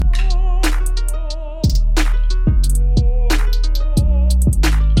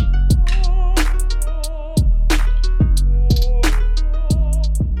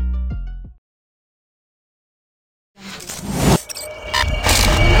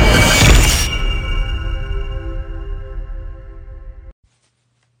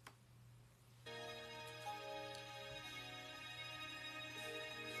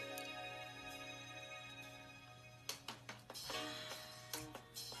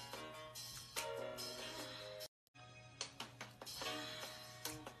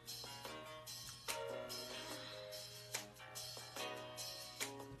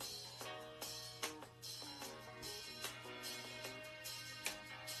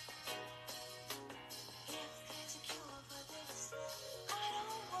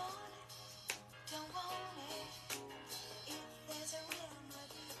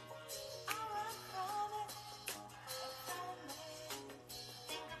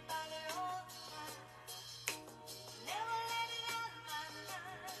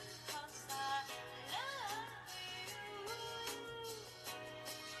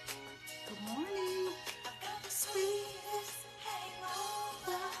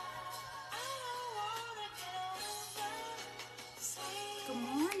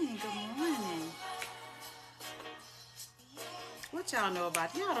What y'all know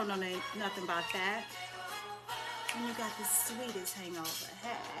about? Y'all don't know nothing about that. And you got the sweetest hangover.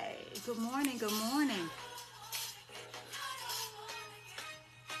 Hey, good morning, good morning.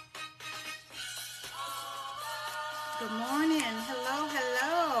 Good morning. Hello,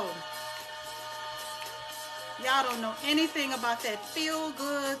 hello. Y'all don't know anything about that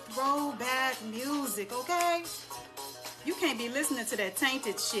feel-good throwback music, okay? You can't be listening to that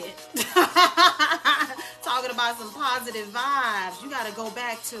tainted shit. Talking about some positive vibes. You gotta go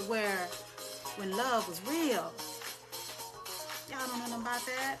back to when love was real. Y'all don't know nothing about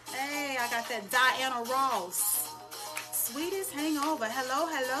that? Hey, I got that Diana Ross. Sweetest hangover. Hello,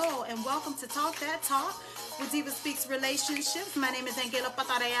 hello, and welcome to Talk That Talk with Diva Speaks Relationships. My name is Angela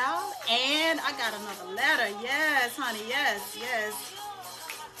Patareal, and I got another letter. Yes, honey, yes, yes.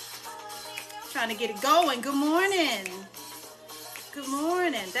 Trying to get it going. Good morning. Good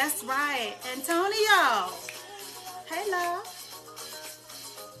morning. That's right. Antonio. Hey, love.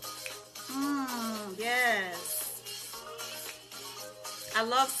 Yes. I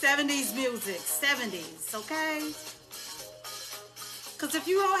love 70s music. 70s, okay? Because if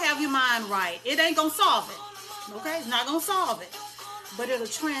you don't have your mind right, it ain't going to solve it. Okay? It's not going to solve it. But it'll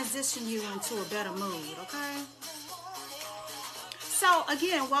transition you into a better mood, okay? So,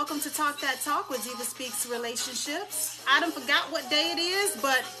 again, welcome to Talk That Talk with Diva Speaks Relationships. I done forgot what day it is,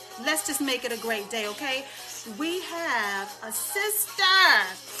 but let's just make it a great day, okay? We have a sister.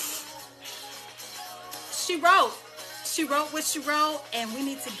 She wrote what she wrote, and we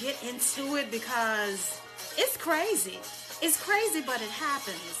need to get into it because it's crazy. It's crazy, but it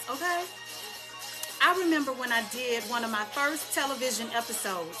happens, okay? I remember when I did one of my first television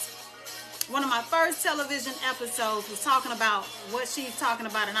episodes. One of my first television episodes was talking about what she's talking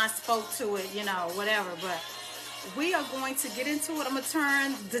about, and I spoke to it, whatever. But we are going to get into it. I'm going to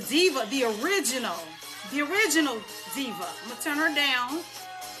turn the diva, the original diva. I'm going to turn her down.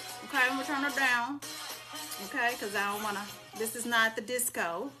 Okay, I'm going to turn her down. Okay, because I don't want to, this is not the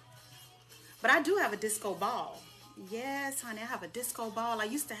disco. But I do have a disco ball. Yes, honey, I have a disco ball. I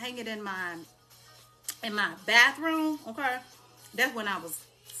used to hang it in my bathroom, okay? That's when I was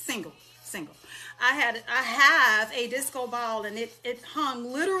single. I have a disco ball, and it hung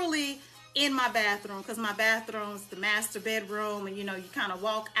literally in my bathroom, because my bathroom's the master bedroom, and you kind of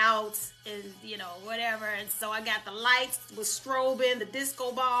walk out and whatever, and so I got the lights with strobing, the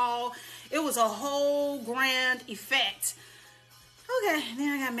disco ball. It was a whole grand effect. Okay,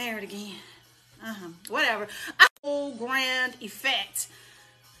 then I got married again. Whatever. A whole grand effect.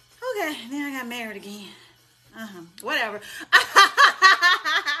 Okay, then I got married again. Whatever.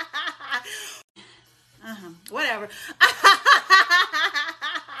 Whatever.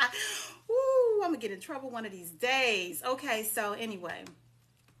 Woo, I'm gonna get in trouble one of these days. Okay, so anyway,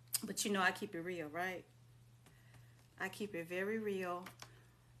 but I keep it real, right? I keep it very real,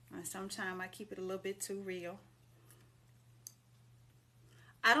 and sometimes I keep it a little bit too real.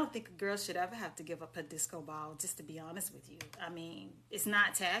 I don't think a girl should ever have to give up her disco ball, just to be honest with you. I mean, it's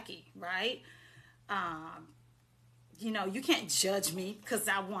not tacky, right? You can't judge me because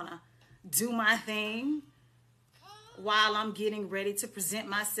I want to do my thing while I'm getting ready to present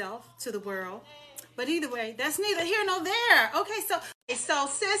myself to the world. But either way, that's neither here nor there. Okay, so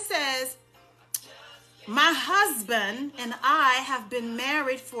sis says, my husband and I have been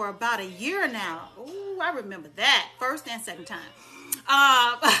married for about a year now. Ooh, I remember that. First and second time.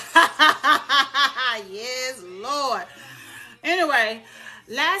 Yes, Lord. Anyway,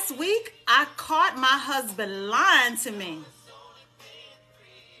 last week I caught my husband lying to me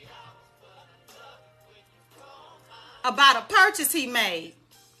about a purchase he made.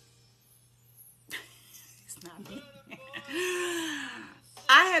 It's not me.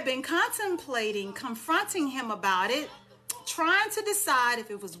 I had been contemplating confronting him about it, trying to decide if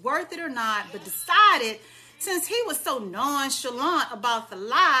it was worth it or not, but decided since he was so nonchalant about the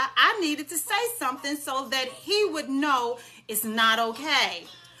lie, I needed to say something so that he would know it's not okay.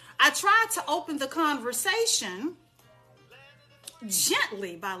 I tried to open the conversation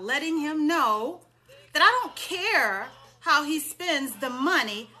gently by letting him know that I don't care how he spends the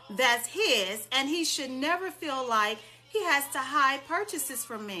money that's his, and he should never feel like he has to hide purchases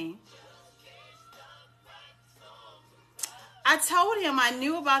from me. I told him I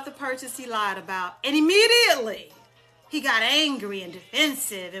knew about the purchase he lied about, and immediately he got angry and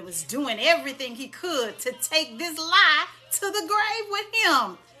defensive and was doing everything he could to take this lie to the grave with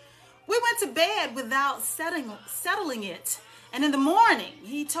him. We went to bed without settling it, and in the morning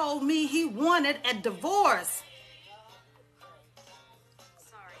he told me he wanted a divorce.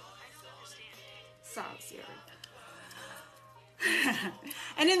 Sorry, Siri.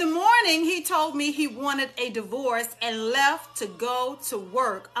 And in the morning, he told me he wanted a divorce and left to go to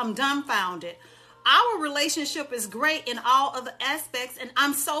work. I'm dumbfounded. Our relationship is great in all other aspects, and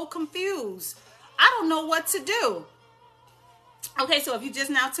I'm so confused. I don't know what to do. Okay, so if you're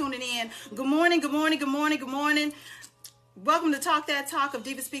just now tuning in, good morning, good morning, good morning, good morning. Welcome to Talk That Talk of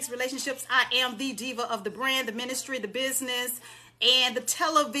Diva Speaks Relationships. I am the diva of the brand, the ministry, the business, and the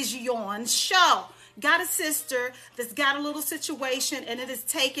television show. Got a sister that's got a little situation, and it has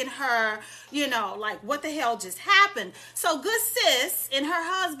taken her, like, what the hell just happened? So good sis and her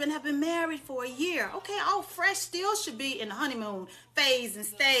husband have been married for a year. Okay, all fresh, still should be in the honeymoon phase and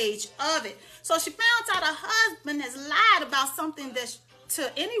stage of it. So she found out her husband has lied about something that to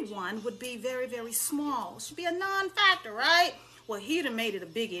anyone would be very, very small. Should be a non-factor, right? Well, he'd have made it a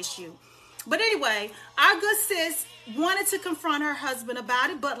big issue. But anyway, our good sis wanted to confront her husband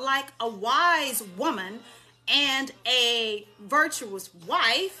about it, but like a wise woman and a virtuous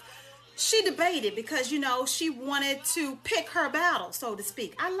wife, she debated because, she wanted to pick her battle, so to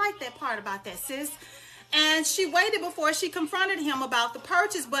speak. I like that part about that, sis. And she waited before she confronted him about the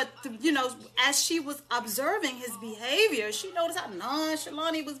purchase. But, as she was observing his behavior, she noticed how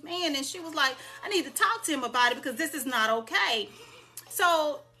nonchalant he was being. And she was like, I need to talk to him about it because this is not okay.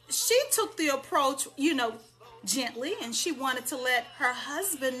 So she took the approach, gently. And she wanted to let her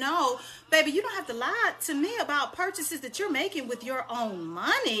husband know, baby, you don't have to lie to me about purchases that you're making with your own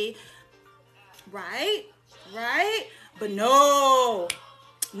money. Right? But no.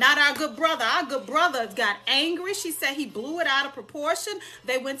 Not our good brother. Our good brother got angry. She said he blew it out of proportion.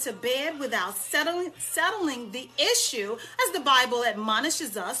 They went to bed without settling the issue, as the Bible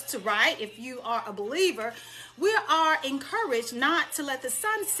admonishes us to, right? If you are a believer, we are encouraged not to let the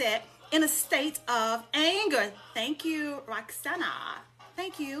sun set in a state of anger. Thank you, Roxana.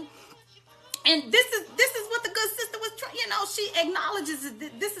 Thank you. And this is what the good sister was trying. She acknowledges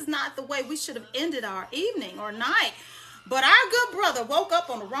that this is not the way we should have ended our evening or night. But our good brother woke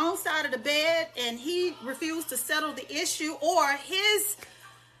up on the wrong side of the bed, and he refused to settle the issue, or his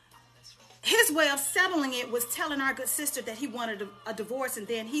way of settling it was telling our good sister that he wanted a divorce, and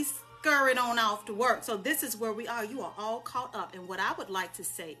then he scurried on off to work. So this is where we are. You are all caught up. And what I would like to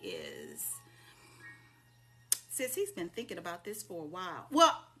say is, sis, he's been thinking about this for a while.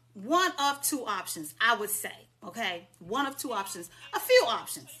 Well, one of two options, I would say. Okay, one of two options. A few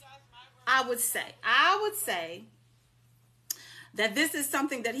options, I would say that this is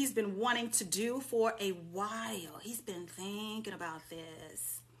something that he's been wanting to do for a while. He's been thinking about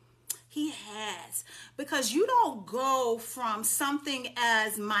this. He has. Because you don't go from something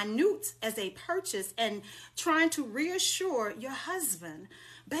as minute as a purchase and trying to reassure your husband,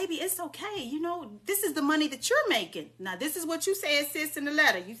 baby, it's okay. This is the money that you're making. Now, this is what you said, sis, in the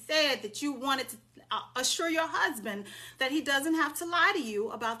letter. You said that you wanted to assure your husband that he doesn't have to lie to you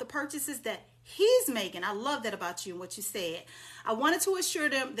about the purchases that he's making. I love that about you and what you said. I wanted to assure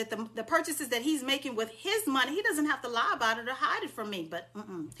them that the purchases that he's making with his money, he doesn't have to lie about it or hide it from me. But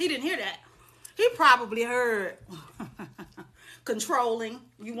he didn't hear that. He probably heard controlling.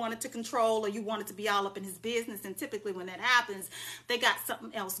 You wanted to control, or you wanted to be all up in his business. And typically when that happens, they got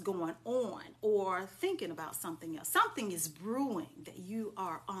something else going on or thinking about something else. Something is brewing that you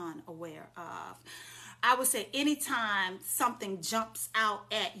are unaware of. I would say anytime something jumps out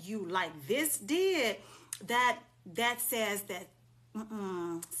at you like this did, that says that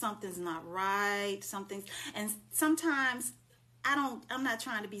something's not right. And sometimes I'm not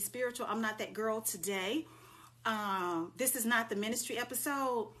trying to be spiritual. I'm not that girl today. This is not the ministry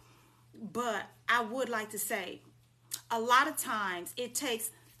episode, but I would like to say a lot of times it takes,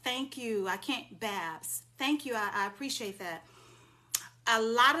 thank you. Babs. Thank you. I appreciate that. A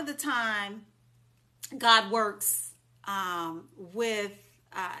lot of the time, God works with,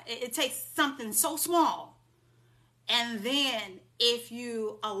 it takes something so small. And then if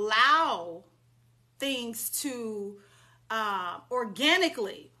you allow things to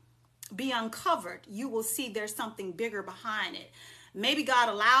organically be uncovered, you will see there's something bigger behind it. Maybe God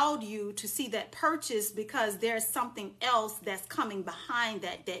allowed you to see that purchase because there's something else that's coming behind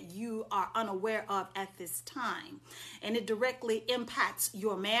that you are unaware of at this time. And it directly impacts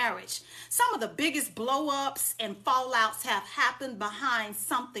your marriage. Some of the biggest blow-ups and fallouts have happened behind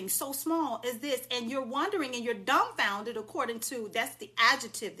something so small as this. And you're wondering and you're dumbfounded, according to, that's the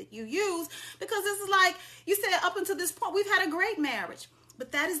adjective that you use, because this is like, you said up until this point, we've had a great marriage.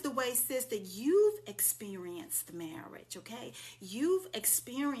 But that is the way, sis, that you've experienced the marriage, okay? You've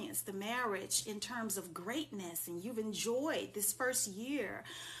experienced the marriage in terms of greatness, and you've enjoyed this first year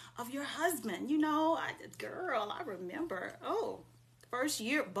of your husband. I remember, first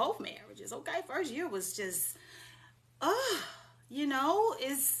year, both marriages, okay? First year was just, it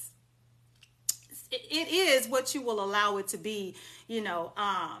is what you will allow it to be,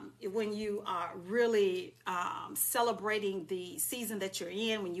 when you are really celebrating the season that you're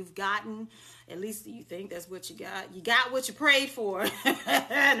in, when you've gotten, at least you think that's what you got what you prayed for.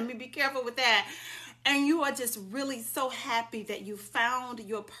 Let me be careful with that. And you are just really so happy that you found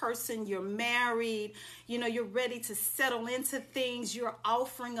your person, you're married, you're ready to settle into things, you're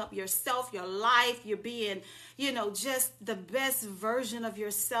offering up yourself, your life, you're being, just the best version of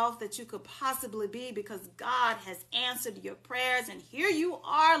yourself that you could possibly be, because God has answered your prayers, and here you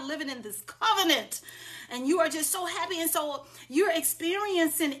are living in this covenant, and you are just so happy, and so you're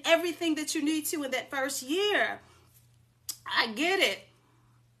experiencing everything that you need to in that first year. I get it,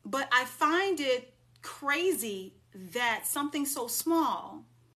 but I find it crazy that something so small,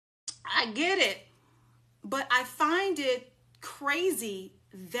 I get it, but I find it crazy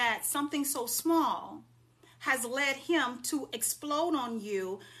that something so small has led him to explode on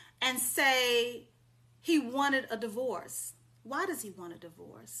you and say he wanted a divorce. Why does he want a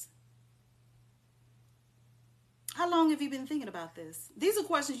divorce? How long have you been thinking about this? These are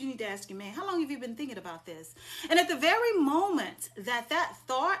questions you need to ask your man. How long have you been thinking about this? And at the very moment that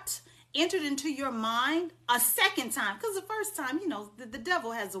thought entered into your mind a second time, because the first time, the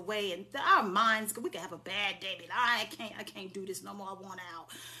devil has a way, and our minds, we can have a bad day, but I can't do this no more, I want out,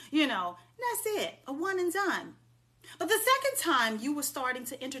 that's it, a one and done. But the second time you were starting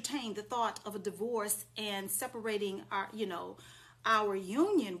to entertain the thought of a divorce and separating our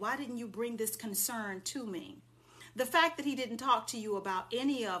union, why didn't you bring this concern to me? The fact that he didn't talk to you about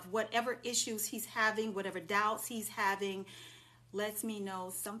any of whatever issues he's having, whatever doubts he's having, lets me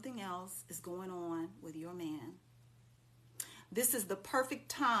know something else is going on with your man. This is the perfect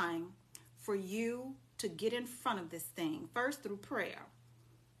time for you to get in front of this thing, first through prayer.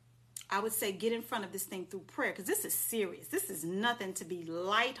 I would say get in front of this thing through prayer, because this is serious. This is nothing to be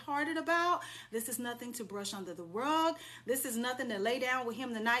lighthearted about. This is nothing to brush under the rug. This is nothing to lay down with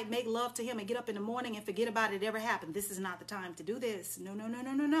him tonight, make love to him, and get up in the morning and forget about it ever happened. This is not the time to do this.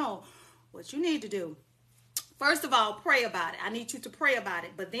 No. What you need to do, first of all, pray about it. I need you to pray about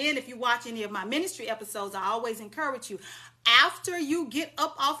it. But then if you watch any of my ministry episodes, I always encourage you, after you get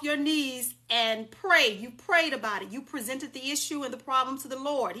up off your knees and pray, you prayed about it, you presented the issue and the problem to the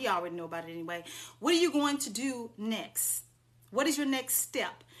Lord. He already know about it anyway. What are you going to do next? What is your next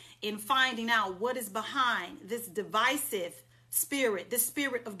step in finding out what is behind this divisive spirit, this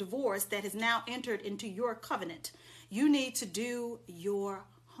spirit of divorce that has now entered into your covenant? You need to do your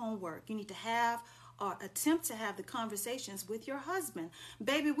homework. You need to have or attempt to have the conversations with your husband.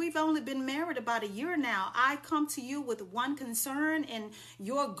 Baby, we've only been married about a year now. I come to you with one concern, and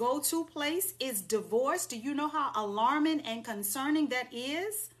your go-to place is divorce. Do you know how alarming and concerning that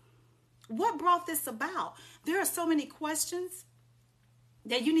is? What brought this about? There are so many questions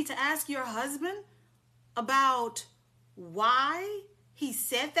that you need to ask your husband about why he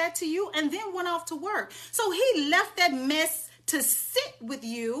said that to you and then went off to work. So he left that mess to sit with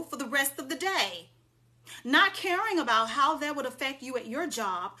you for the rest of the day, not caring about how that would affect you at your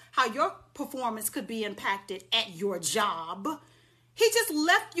job, how your performance could be impacted at your job. He just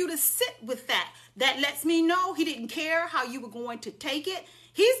left you to sit with that. That lets me know he didn't care how you were going to take it.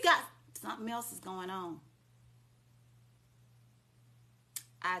 He's got something else is going on.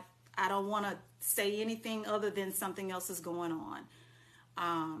 I don't want to say anything other than something else is going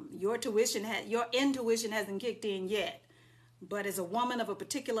on. Your intuition hasn't kicked in yet. But as a woman of a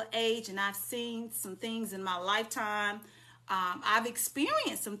particular age, and I've seen some things in my lifetime, I've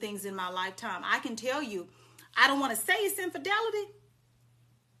experienced some things in my lifetime, I can tell you, I don't want to say it's infidelity.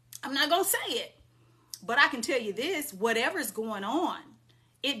 I'm not going to say it. But I can tell you this, whatever's going on,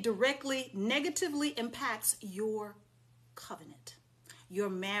 it directly, negatively impacts your covenant. Your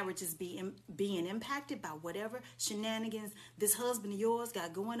marriage is being impacted by whatever shenanigans this husband of yours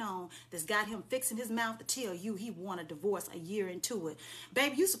got going on that's got him fixing his mouth to tell you he want a divorce a year into it.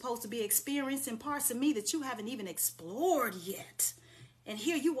 Baby, you're supposed to be experiencing parts of me that you haven't even explored yet. And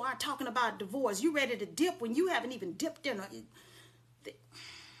here you are talking about divorce. You ready to dip when you haven't even dipped in.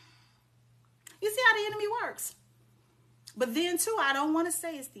 You see how the enemy works? But then, too, I don't want to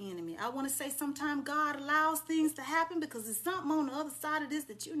say it's the enemy. I want to say sometimes God allows things to happen because there's something on the other side of this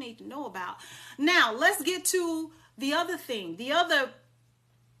that you need to know about. Now, let's get to the other thing, the other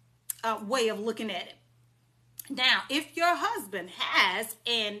way of looking at it. Now, if your husband has,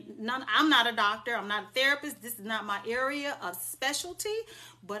 I'm not a doctor, I'm not a therapist, this is not my area of specialty,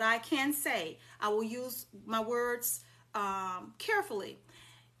 but I can say, I will use my words carefully.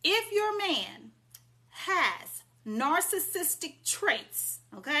 If your man has narcissistic traits,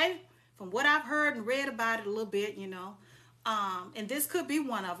 okay, from what I've heard and read about it a little bit, and this could be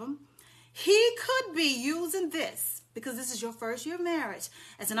one of them, he could be using this, because this is your first year of marriage,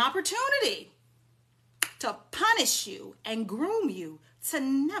 as an opportunity to punish you and groom you to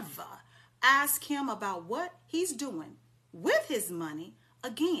never ask him about what he's doing with his money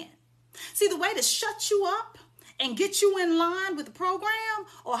again. See, the way to shut you up and get you in line with the program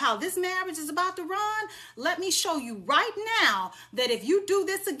or how this marriage is about to run, let me show you right now that if you do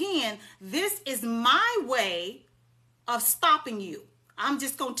this again, this is my way of stopping you. I'm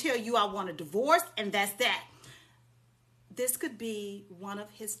just going to tell you I want a divorce, and that's that. This could be one of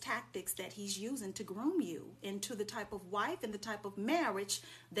his tactics that he's using to groom you into the type of wife and the type of marriage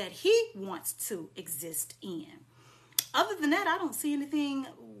that he wants to exist in. Other than that, I don't see anything.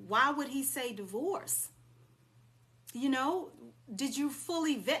 Why would he say divorce? You know, did you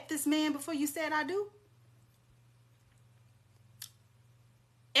fully vet this man before you said I do?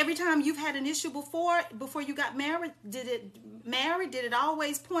 Every time you've had an issue before you got married, did it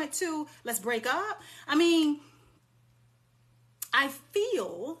always point to let's break up? I mean, I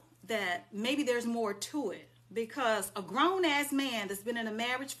feel that maybe there's more to it, because a grown-ass man that's been in a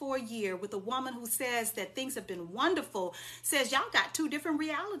marriage for a year with a woman who says that things have been wonderful says y'all got two different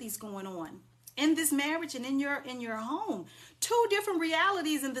realities going on in this marriage and in your home. Two different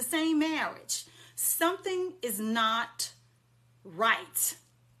realities in the same marriage. Something is not right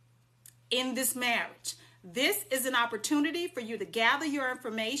in this marriage. This is an opportunity for you to gather your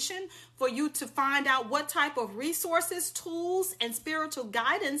information, for you to find out what type of resources, tools, and spiritual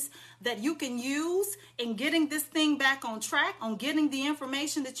guidance that you can use in getting this thing back on track, on getting the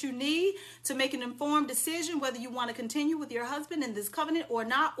information that you need to make an informed decision whether you want to continue with your husband in this covenant or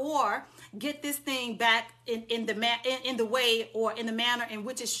not, or get this thing back in the way or in the manner in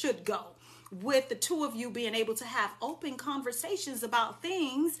which it should go, with the two of you being able to have open conversations about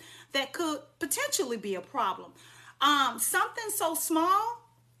things that could potentially be a problem. Something so small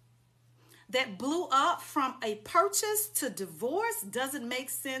that blew up from a purchase to divorce doesn't make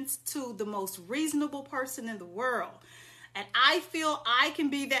sense to the most reasonable person in the world. And I feel I can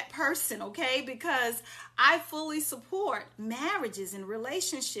be that person, okay? Because I fully support marriages and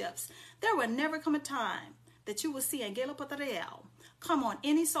relationships. There will never come a time that you will see Angela Patarel come on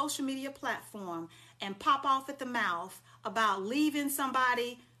any social media platform and pop off at the mouth about leaving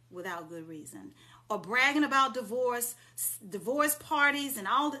somebody without good reason, or bragging about divorce parties and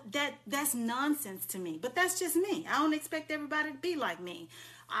all that. That's nonsense to me. But that's just me. I don't expect everybody to be like me.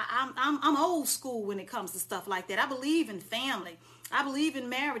 I'm old school when it comes to stuff like that. I believe in family. I believe in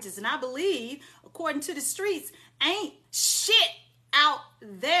marriages, and I believe, according to the streets, ain't shit out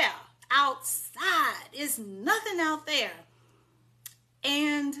there. Outside is nothing out there.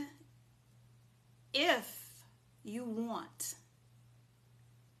 And if you want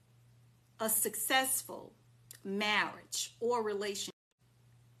a successful marriage or relationship,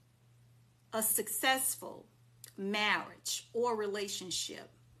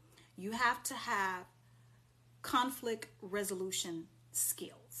 you have to have conflict resolution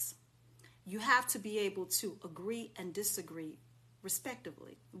skills. You have to be able to agree and disagree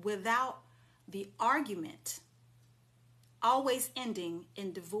respectively without the argument always ending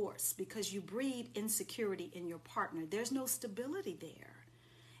in divorce, because you breed insecurity in your partner. There's no stability there.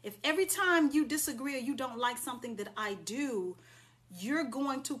 If every time you disagree or you don't like something that I do, you're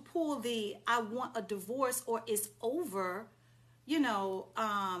going to pull the I want a divorce or it's over,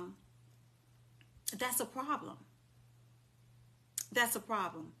 that's a problem. That's a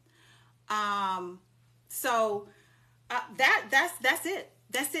problem. That's it.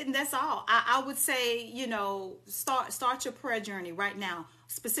 That's it, and that's all. I would say, start your prayer journey right now,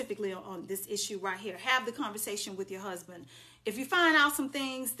 specifically on this issue right here. Have the conversation with your husband. If you find out some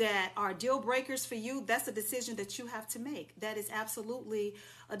things that are deal breakers for you, that's a decision that you have to make. That is absolutely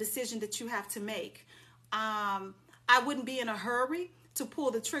a decision that you have to make. I wouldn't be in a hurry to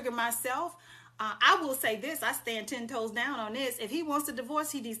pull the trigger myself. I will say this. I stand 10 toes down on this. If he wants a divorce,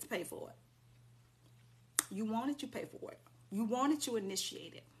 he needs to pay for it. You want it, you pay for it. You want it, you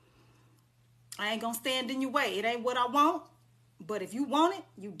initiate it. I ain't gonna stand in your way. It ain't what I want, but if you want it,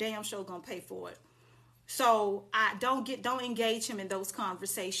 you damn sure gonna pay for it. So I don't engage him in those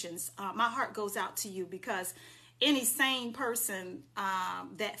conversations. My heart goes out to you, because any sane person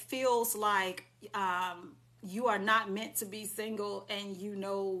that feels like you are not meant to be single, and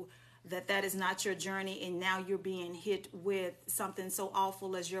that is not your journey, and now you're being hit with something so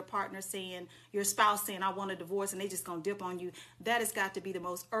awful as your partner saying, your spouse saying, I want a divorce, and they just gonna dip on you. That has got to be the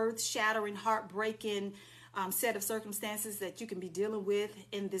most earth-shattering, heartbreaking set of circumstances that you can be dealing with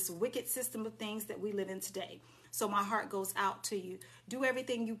in this wicked system of things that we live in today. So my heart goes out to you. Do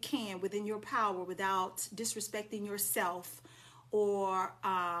everything you can within your power without disrespecting yourself or,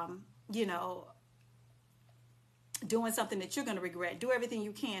 doing something that you're going to regret. Do everything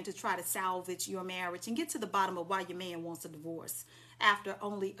you can to try to salvage your marriage and get to the bottom of why your man wants a divorce after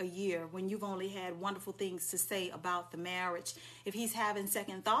only a year, when you've only had wonderful things to say about the marriage. If he's having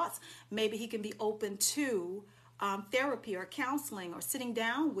second thoughts, maybe he can be open to therapy or counseling or sitting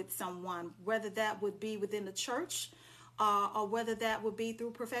down with someone, whether that would be within the church or whether that would be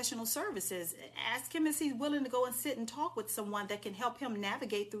through professional services. Ask him if he's willing to go and sit and talk with someone that can help him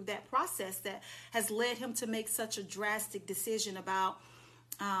navigate through that process that has led him to make such a drastic decision about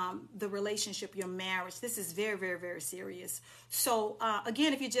the relationship, your marriage. This is very, very, very serious. So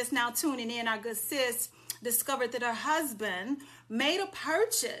again, if you're just now tuning in, our good sis discovered that her husband made a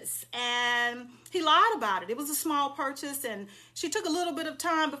purchase and he lied about it. It was a small purchase and she took a little bit of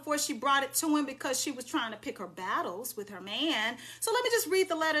time before she brought it to him because she was trying to pick her battles with her man. So let me just read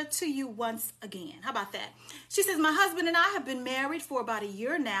the letter to you once again. How about that? She says, my husband and I have been married for about a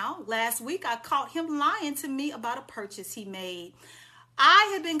year now. Last week, I caught him lying to me about a purchase he made.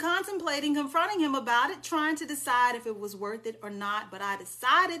 I had been contemplating confronting him about it, trying to decide if it was worth it or not. But I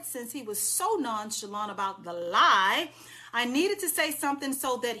decided, since he was so nonchalant about the lie, I needed to say something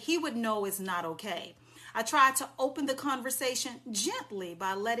so that he would know it's not okay. I tried to open the conversation gently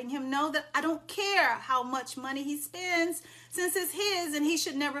by letting him know that I don't care how much money he spends, since it's his and he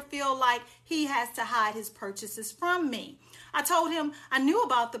should never feel like he has to hide his purchases from me. I told him I knew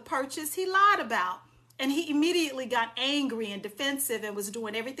about the purchase he lied about. And he immediately got angry and defensive and was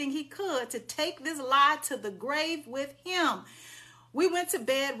doing everything he could to take this lie to the grave with him. We went to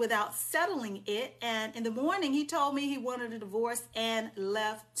bed without settling it. And in the morning, he told me he wanted a divorce and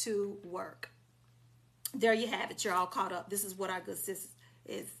left to work. There you have it. You're all caught up. This is what our good sis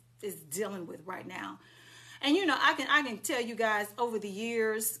is dealing with right now. And, I can tell you guys over the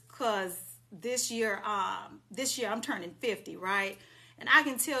years, because this year I'm turning 50, right? And I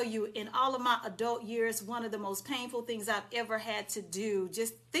can tell you, in all of my adult years, one of the most painful things I've ever had to do,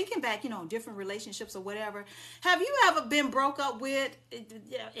 just thinking back, different relationships or whatever. Have you ever been broke up with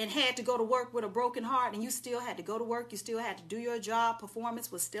and had to go to work with a broken heart, and you still had to go to work, you still had to do your job,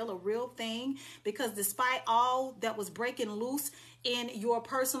 performance was still a real thing, because despite all that was breaking loose in your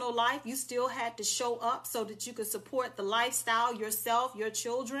personal life, you still had to show up so that you could support the lifestyle, yourself, your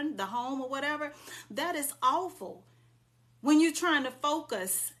children, the home or whatever? That is awful. When you're trying to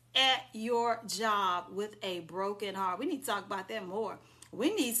focus at your job with a broken heart. We need to talk about that more.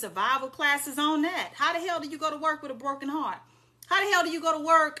 We need survival classes on that. How the hell do you go to work with a broken heart? How the hell do you go to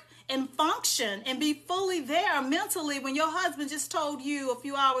work and function and be fully there mentally when your husband just told you a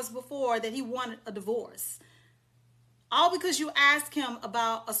few hours before that he wanted a divorce? All because you asked him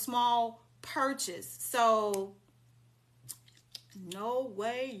about a small purchase. So no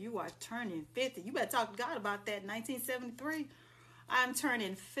way you are turning 50. You better talk to God about that. 1973. I'm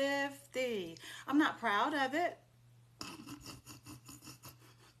turning 50. I'm not proud of it.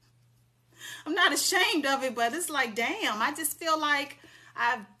 I'm not ashamed of it, but it's like, damn, I just feel like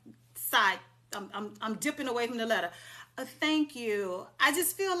I'm dipping away from the letter. Thank you. I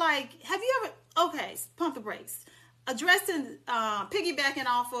just feel like, have you ever, okay, pump the brakes. Addressing, piggybacking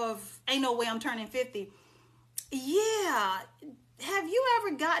off of Ain't No Way I'm Turning 50. Yeah. Have you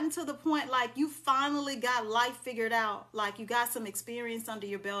ever gotten to the point like you finally got life figured out? Like you got some experience under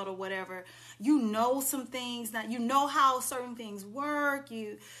your belt or whatever. You know some things now. You know how certain things work.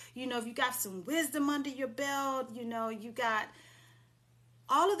 You know, if you got some wisdom under your belt, you got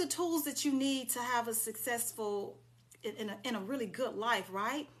all of the tools that you need to have a successful, in a really good life,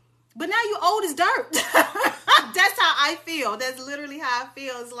 right? But now you old as dirt. That's how I feel. That's literally how I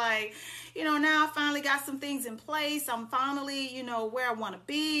feel. It's like, now I finally got some things in place. I'm finally, where I want to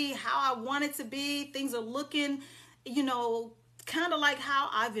be, how I want it to be. Things are looking, kind of like how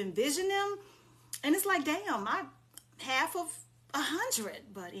I've envisioned them. And it's like, damn, I'm half of 100.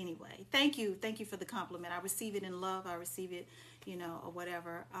 But anyway, thank you. Thank you for the compliment. I receive it in love. I receive it, or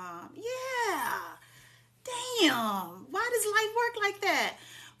whatever. Yeah. Damn. Why does life work like that?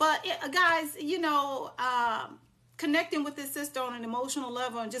 But guys, connecting with this sister on an emotional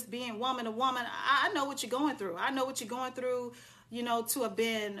level and just being woman to woman, I know what you're going through. I know what you're going through, to have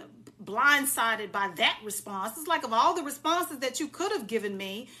been blindsided by that response. It's like, of all the responses that you could have given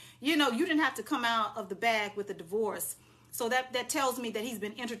me, you didn't have to come out of the bag with a divorce. So that tells me that he's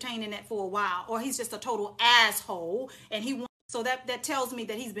been entertaining that for a while, or he's just a total asshole and he wants. So that tells me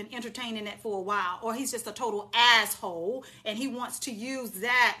that he's been entertaining that for a while, or he's just a total asshole and he wants to use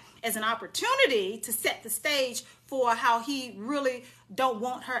that as an opportunity to set the stage for how he really don't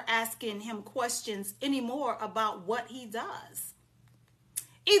want her asking him questions anymore about what he does.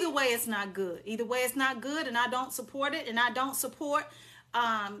 Either way, it's not good. Either way, it's not good, and I don't support it, and I don't support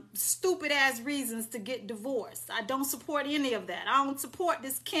stupid ass reasons to get divorced. I don't support any of that. I don't support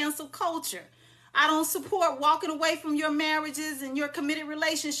this cancel culture. I don't support walking away from your marriages and your committed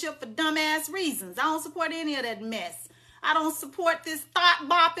relationship for dumbass reasons. I don't support any of that mess. I don't support this thought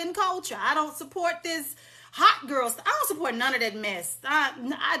bopping culture. I don't support this hot girl stuff. I don't support none of that mess.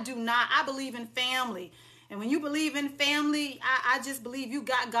 I do not. I believe in family. And when you believe in family, I just believe you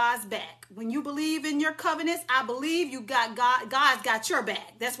got God's back. When you believe in your covenants, I believe you got God. God's got your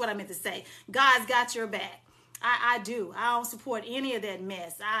back. That's what I meant to say. God's got your back. I do. I don't support any of that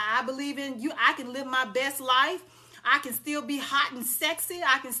mess. I believe in you. I can live my best life. I can still be hot and sexy.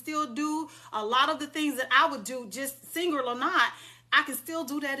 I can still do a lot of the things that I would do, just single or not. I can still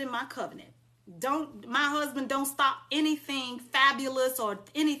do that in my covenant. My husband don't stop anything fabulous or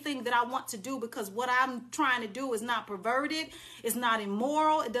anything that I want to do, because what I'm trying to do is not perverted. It's not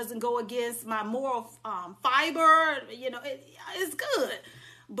immoral. It doesn't go against my moral fiber. It's good.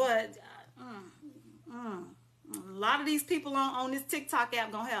 But a lot of these people on this TikTok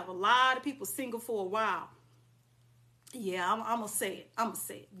app gonna have a lot of people single for a while. Yeah, I'm gonna say it. I'm gonna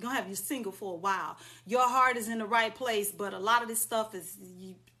say it. Gonna have you single for a while. Your heart is in the right place, but a lot of this stuff is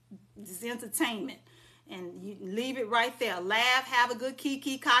entertainment, and you leave it right there. Laugh, have a good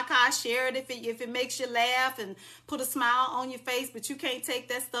kiki kaka, share it if it makes you laugh and put a smile on your face. But you can't take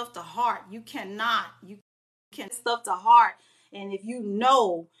that stuff to heart. You cannot. You can't stuff to heart. And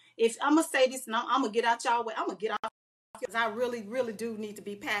if I'm gonna say this, and I'm gonna get out y'all way. I'm gonna get out because I really, really do need to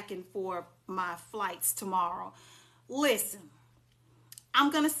be packing for my flights tomorrow. Listen, I'm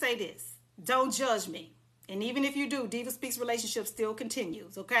going to say this. Don't judge me. And even if you do, Diva Speaks relationship still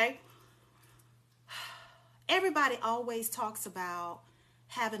continues, okay? Everybody always talks about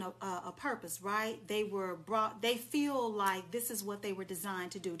having a purpose, right? They feel like this is what they were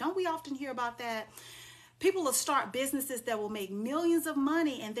designed to do. Don't we often hear about that? People will start businesses that will make millions of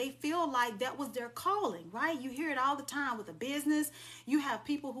money, and they feel like that was their calling, right? You hear it all the time with a business. You have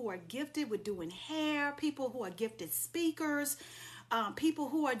people who are gifted with doing hair, people who are gifted speakers, people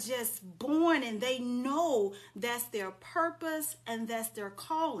who are just born and they know that's their purpose and that's their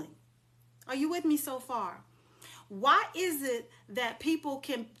calling. Are you with me so far? Why is it that people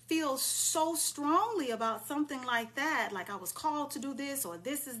can feel so strongly about something like that? Like, I was called to do this, or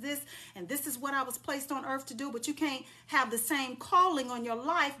this is this, and this is what I was placed on earth to do, but you can't have the same calling on your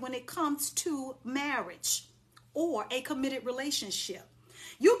life when it comes to marriage or a committed relationship.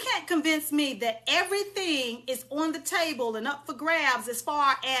 You can't convince me that everything is on the table and up for grabs as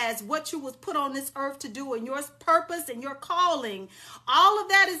far as what you was put on this earth to do and your purpose and your calling. All of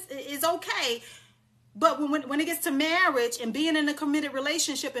that is okay. But when it gets to marriage and being in a committed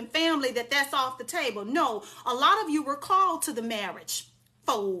relationship and family, that's off the table. No, a lot of you were called to the marriage,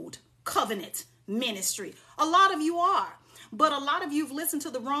 fold, covenant, ministry. A lot of you are. But a lot of you have listened to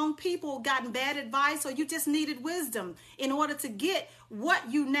the wrong people, gotten bad advice, or you just needed wisdom in order to get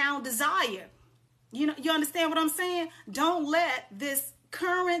what you now desire. You understand what I'm saying? Don't let this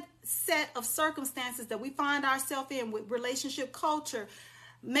current set of circumstances that we find ourselves in with relationship culture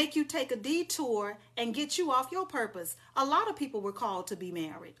make you take a detour and get you off your purpose. A lot of people were called to be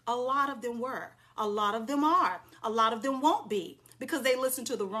married. A lot of them were. A lot of them are. A lot of them won't be, because they listen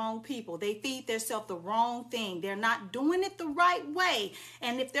to the wrong people. They feed themselves the wrong thing. They're not doing it the right way.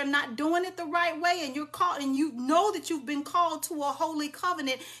 And if they're not doing it the right way, and you're called, and you know that you've been called to a holy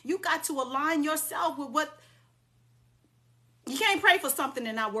covenant, you got to align yourself with what. You can't pray for something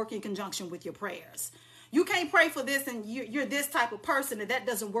and not work in conjunction with your prayers. You can't pray for this and you're this type of person, and that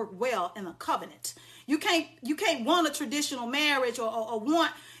doesn't work well in a covenant. You can't want a traditional marriage or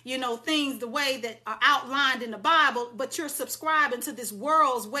want, things the way that are outlined in the Bible, but you're subscribing to this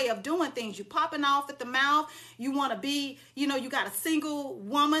world's way of doing things. You're popping off at the mouth. You want to be, you got a single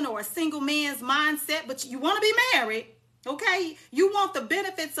woman or a single man's mindset, but you want to be married. Okay. You want the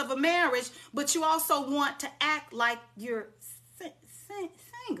benefits of a marriage, but you also want to act like you're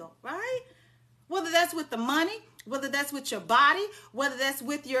single, right? Whether that's with the money, whether that's with your body, whether that's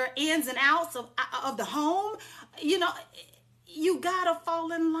with your ins and outs of the home, you gotta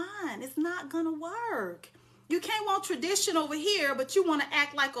fall in line. It's not gonna work. You can't want tradition over here, but you want to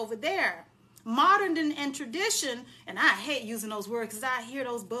act like over there. Modern and tradition, and I hate using those words because I hear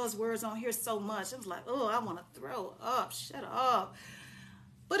those buzzwords on here so much. I was like, oh, I want to throw up. Shut up.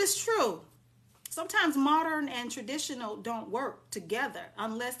 But it's true. Sometimes modern and traditional don't work together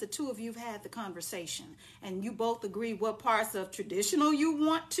unless the two of you have had the conversation and you both agree what parts of traditional you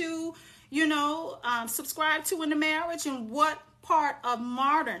want to, subscribe to in the marriage, and what part of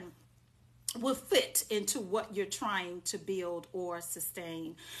modern will fit into what you're trying to build or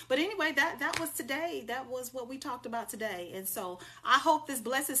sustain. But anyway, that was today. That was what we talked about today. And so I hope this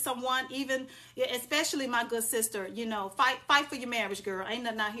blesses someone, even especially my good sister. Fight for your marriage, girl. Ain't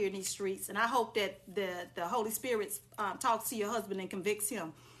nothing out here in these streets. And I hope that the Holy Spirit talks to your husband and convicts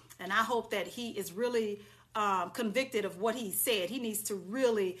him. And I hope that he is really convicted of what he said. He needs to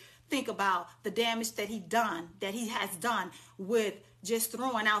really think about the damage that he has done with just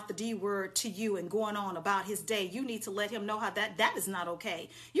throwing out the D word to you and going on about his day. You need to let him know how that is not okay.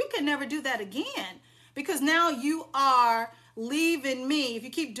 You can never do that again, because now you are leaving me. If you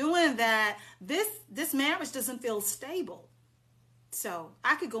keep doing that, this marriage doesn't feel stable. So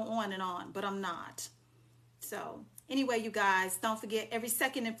I could go on and on, but I'm not. So anyway, you guys, don't forget, every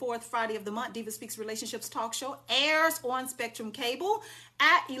second and fourth Friday of the month, Diva Speaks Relationships Talk Show airs on Spectrum Cable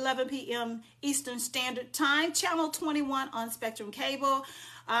at 11 p.m. Eastern Standard Time, channel 21 on Spectrum Cable.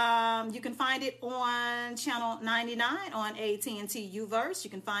 You can find it on channel 99 on AT&T Uverse. You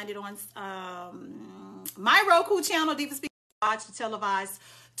can find it on my Roku channel, Diva Speaks. Watch the televised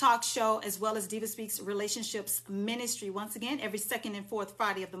talk show, as well as Diva Speaks Relationships Ministry. Once again, every second and fourth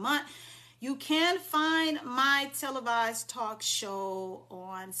Friday of the month. You can find my televised talk show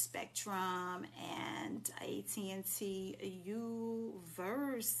on Spectrum and AT&T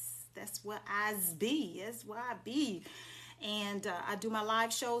Uverse. That's where I be. That's where I be. And I do my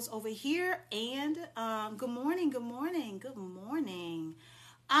live shows over here. And good morning.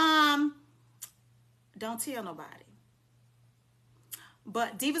 Don't tell nobody.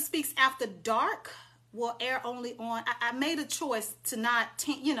 But Diva Speaks After Dark will air only on, I made a choice to not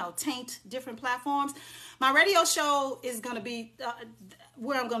taint different platforms. My radio show is going to be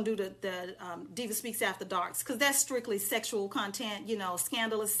where I'm going to do the Diva Speaks After Darks, because that's strictly sexual content,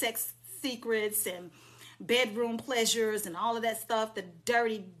 scandalous sex secrets and bedroom pleasures and all of that stuff, the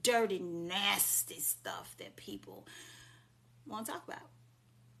dirty, nasty stuff that people want to talk about.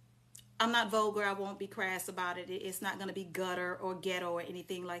 I'm not vulgar. I won't be crass about it. It's not going to be gutter or ghetto or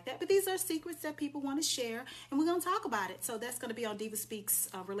anything like that. But these are secrets that people want to share, and we're going to talk about it. So that's going to be on Diva Speaks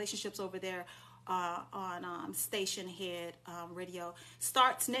Relationships over there on Station Head Radio.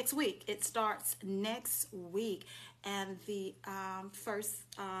 Starts next week. It starts next week. And the first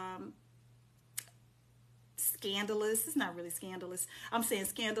scandalous, it's not really scandalous, I'm saying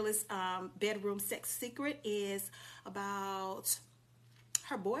scandalous bedroom sex secret is about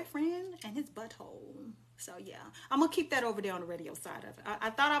her boyfriend and his butthole. So yeah, I'm gonna keep that over there on the radio side of it. I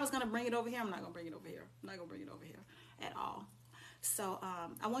thought I was gonna bring it over here. I'm not gonna bring it over here. I'm not gonna bring it over here at all. So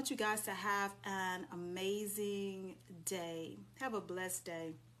I want you guys to have an amazing day. Have a blessed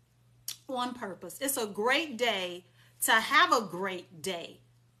day on purpose. It's a great day to have a great day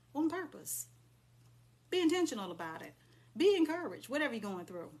on purpose. Be intentional about it. Be encouraged, whatever you're going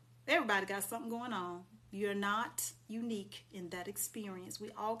through. Everybody got something going on. You're not unique in that experience.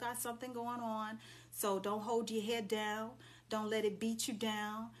 We all got something going on. So don't hold your head down. Don't let it beat you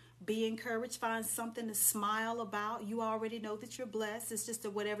down. Be encouraged. Find something to smile about. You already know that you're blessed. It's just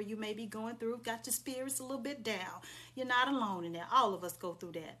that whatever you may be going through, got your spirits a little bit down. You're not alone in that. All of us go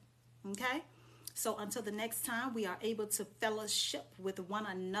through that. Okay? So until the next time we are able to fellowship with one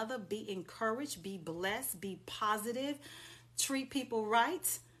another, be encouraged, be blessed, be positive, treat people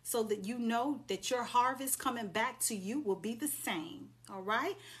right, so that you know that your harvest coming back to you will be the same. All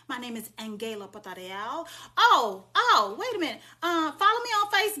right? My name is Angela Patareal. Oh, wait a minute. Follow me on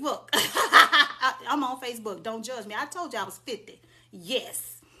Facebook. I'm on Facebook. Don't judge me. I told you I was 50.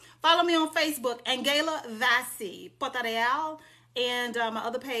 Yes. Follow me on Facebook, Angela Vassi Patareal. And my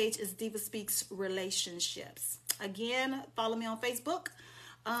other page is Diva Speaks Relationships. Again, follow me on Facebook.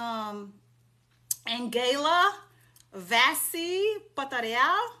 Angela Vassi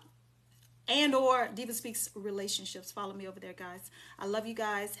Patareal and or Diva Speaks Relationships. Follow me over there, guys. I love you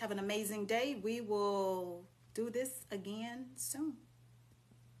guys. Have an amazing day. We will do this again soon,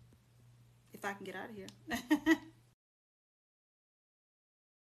 if I can get out of here.